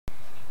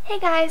Hey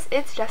guys,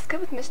 it's Jessica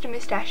with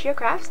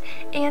MrMustacheoCrafts,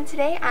 and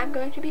today I'm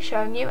going to be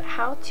showing you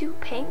how to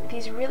paint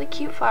these really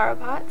cute flower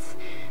pots.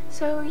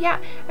 So yeah,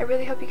 I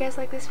really hope you guys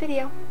like this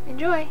video.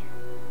 Enjoy!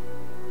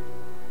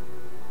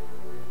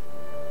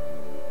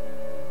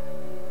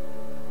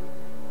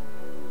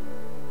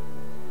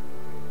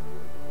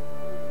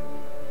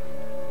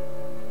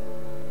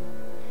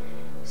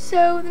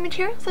 So the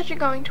materials that you're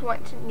going to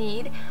want to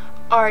need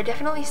are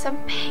definitely some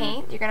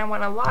paint. You're going to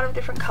want a lot of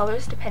different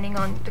colors depending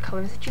on the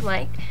colors that you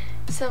like.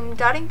 Some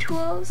dotting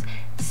tools,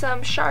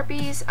 some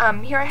Sharpies.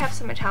 Here I have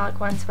some metallic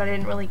ones, but I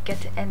didn't really get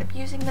to end up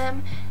using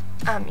them.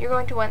 You're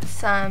going to want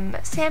some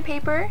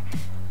sandpaper,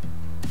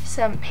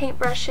 some paint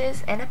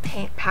brushes, and a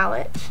paint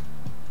palette.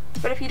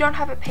 But if you don't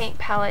have a paint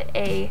palette,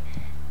 a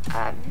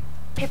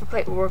paper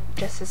plate will work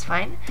just as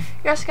fine.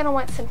 You're also going to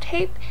want some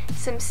tape,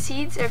 some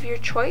seeds of your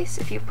choice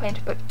if you plan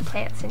to put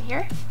plants in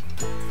here,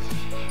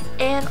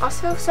 and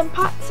also some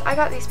pots. I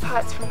got these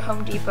pots from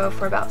Home Depot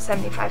for about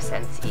 75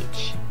 cents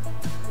each.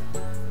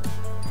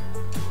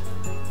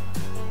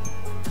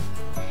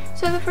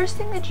 So the first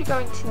thing that you're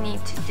going to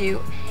need to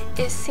do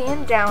is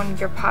sand down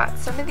your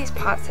pots. Some of these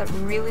pots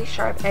have really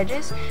sharp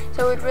edges,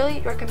 so I would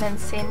really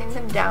recommend sanding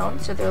them down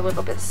so they're a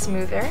little bit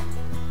smoother.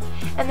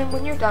 And then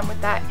when you're done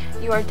with that,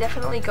 you are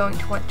definitely going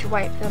to want to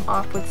wipe them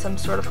off with some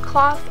sort of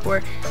cloth,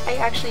 or I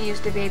actually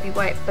used a baby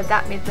wipe, but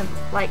that made them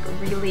like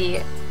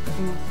really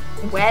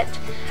wet.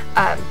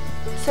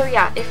 So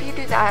yeah, if you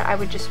do that, I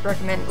would just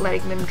recommend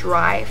letting them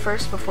dry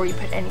first before you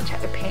put any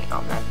type of paint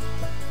on them.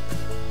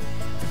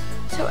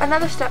 So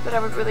another step that I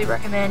would really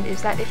recommend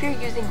is that if you're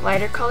using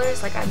lighter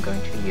colors like I'm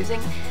going to be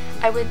using,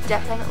 I would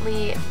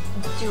definitely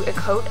do a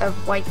coat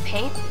of white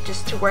paint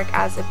just to work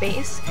as a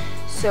base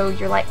so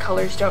your light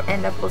colors don't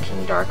end up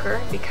looking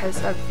darker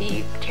because of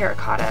the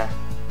terracotta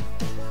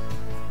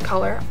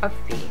color of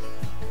the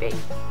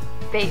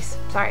base.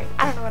 Sorry,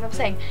 I don't know what I'm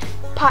saying.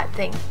 Pot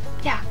thing.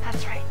 Yeah,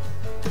 that's right.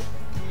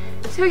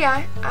 So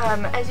yeah,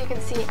 as you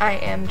can see, I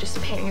am just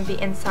painting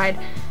the inside,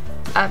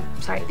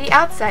 the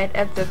outside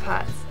of the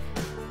pots.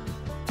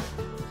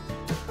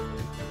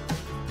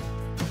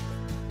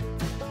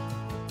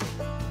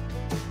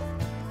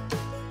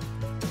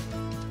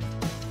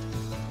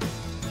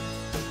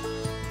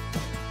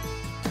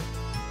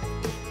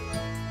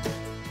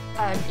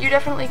 You're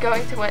definitely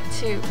going to want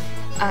to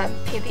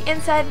paint the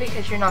inside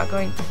because you're not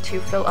going to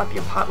fill up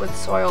your pot with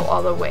soil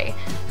all the way.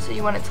 So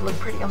you want it to look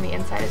pretty on the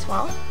inside as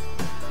well.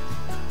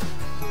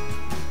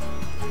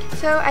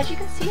 So as you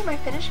can see, my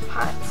finished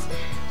pots.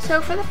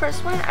 So for the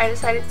first one, I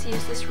decided to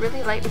use this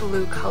really light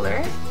blue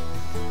color.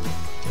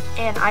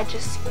 And I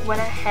just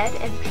went ahead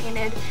and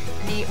painted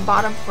the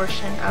bottom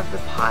portion of the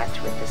pot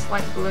with this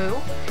light blue.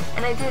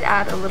 And I did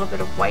add a little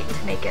bit of white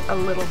to make it a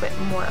little bit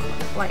more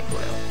light blue.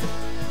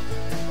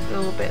 A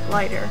little bit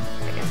lighter,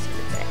 I guess you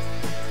could say.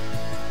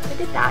 I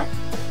did that.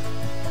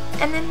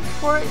 And then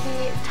for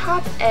the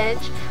top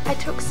edge, I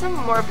took some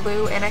more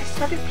blue and I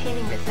started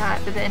painting with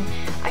that, but then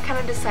I kind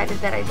of decided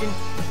that I didn't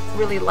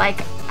really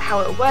like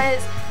how it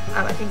was.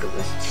 I think it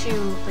was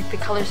too, like the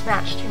colors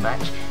matched too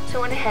much. So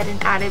I went ahead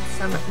and added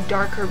some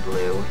darker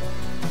blue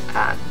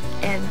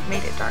and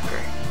made it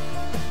darker.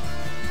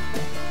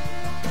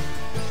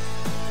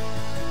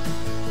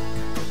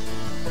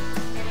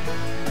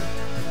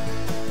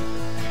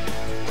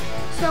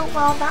 So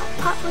while that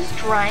pot was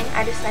drying,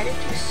 I decided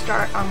to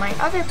start on my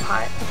other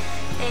pot,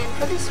 and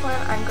for this one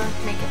I'm going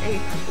to make it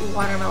a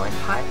watermelon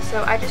pot.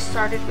 So I just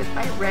started with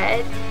my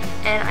red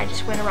and I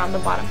just went around the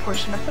bottom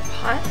portion of the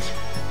pot.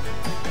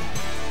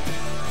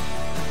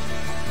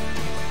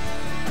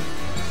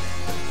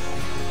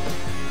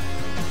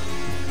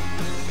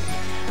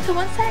 So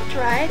once that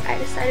dried, I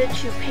decided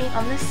to paint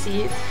on the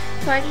seeds.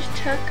 So I just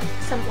took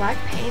some black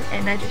paint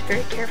and I just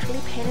very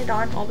carefully painted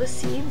on all the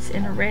seeds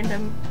in a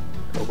random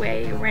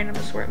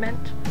assortment.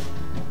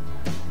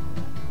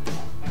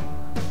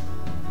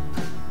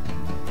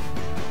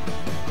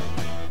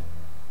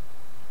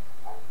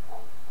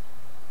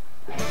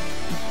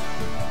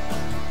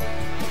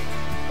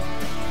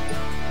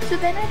 So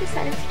then I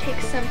decided to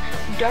take some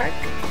dark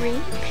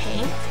green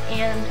paint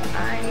and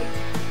I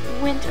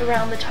went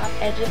around the top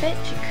edge of it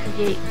to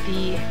create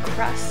the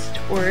crust,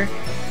 or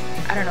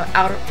I don't know,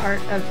 outer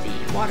part of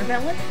the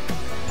watermelon.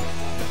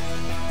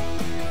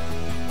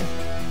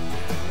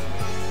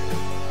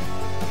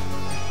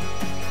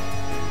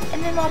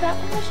 And then while that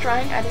one was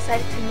drying, I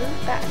decided to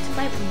move back to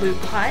my blue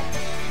pot,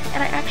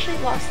 and I actually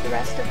lost the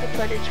rest of the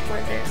footage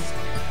for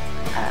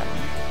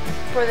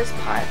this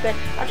pot, but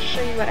I'll just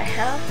show you what I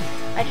have.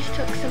 I just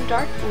took some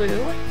dark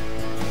blue,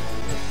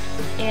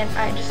 and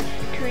I just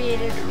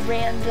created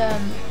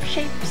random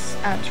shapes,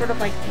 sort of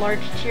like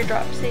large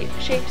teardrop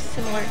shapes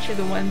similar to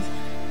the ones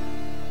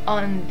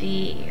on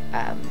the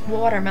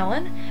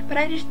watermelon, but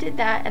I just did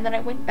that, and then I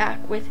went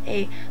back with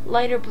a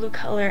lighter blue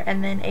color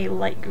and then a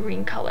light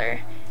green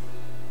color.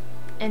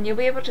 And you'll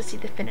be able to see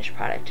the finished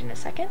product in a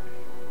second.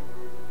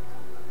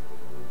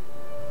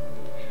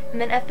 And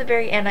then at the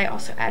very end I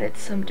also added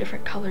some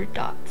different colored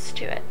dots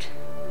to it.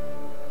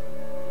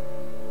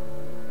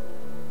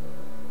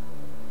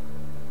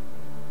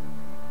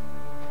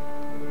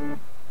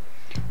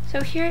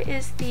 So here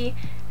is the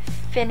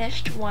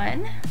finished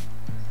one.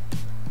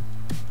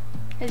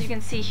 As you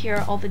can see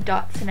here, all the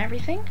dots and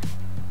everything.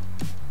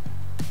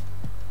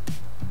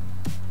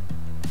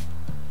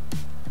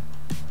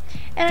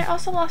 And I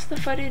also lost the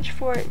footage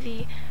for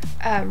the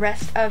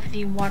rest of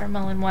the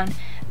watermelon one,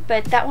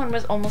 but that one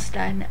was almost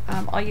done.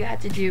 All you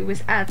had to do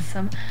was add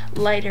some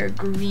lighter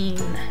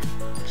green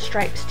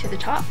stripes to the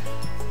top.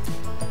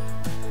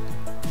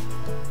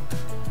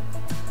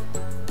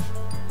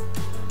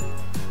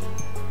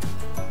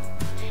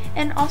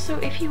 And also,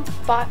 if you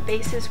bought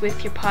bases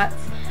with your pots,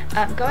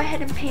 go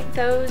ahead and paint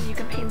those. You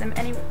can paint them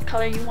any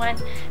color you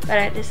want, but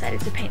I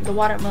decided to paint the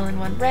watermelon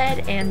one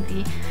red and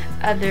the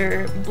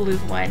other blue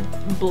one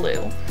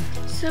blue.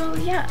 So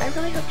yeah, I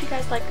really hope you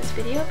guys liked this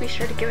video. Be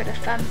sure to give it a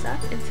thumbs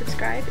up and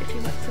subscribe if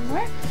you want some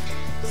more.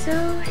 So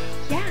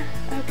yeah,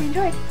 I hope you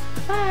enjoyed.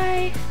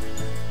 Bye!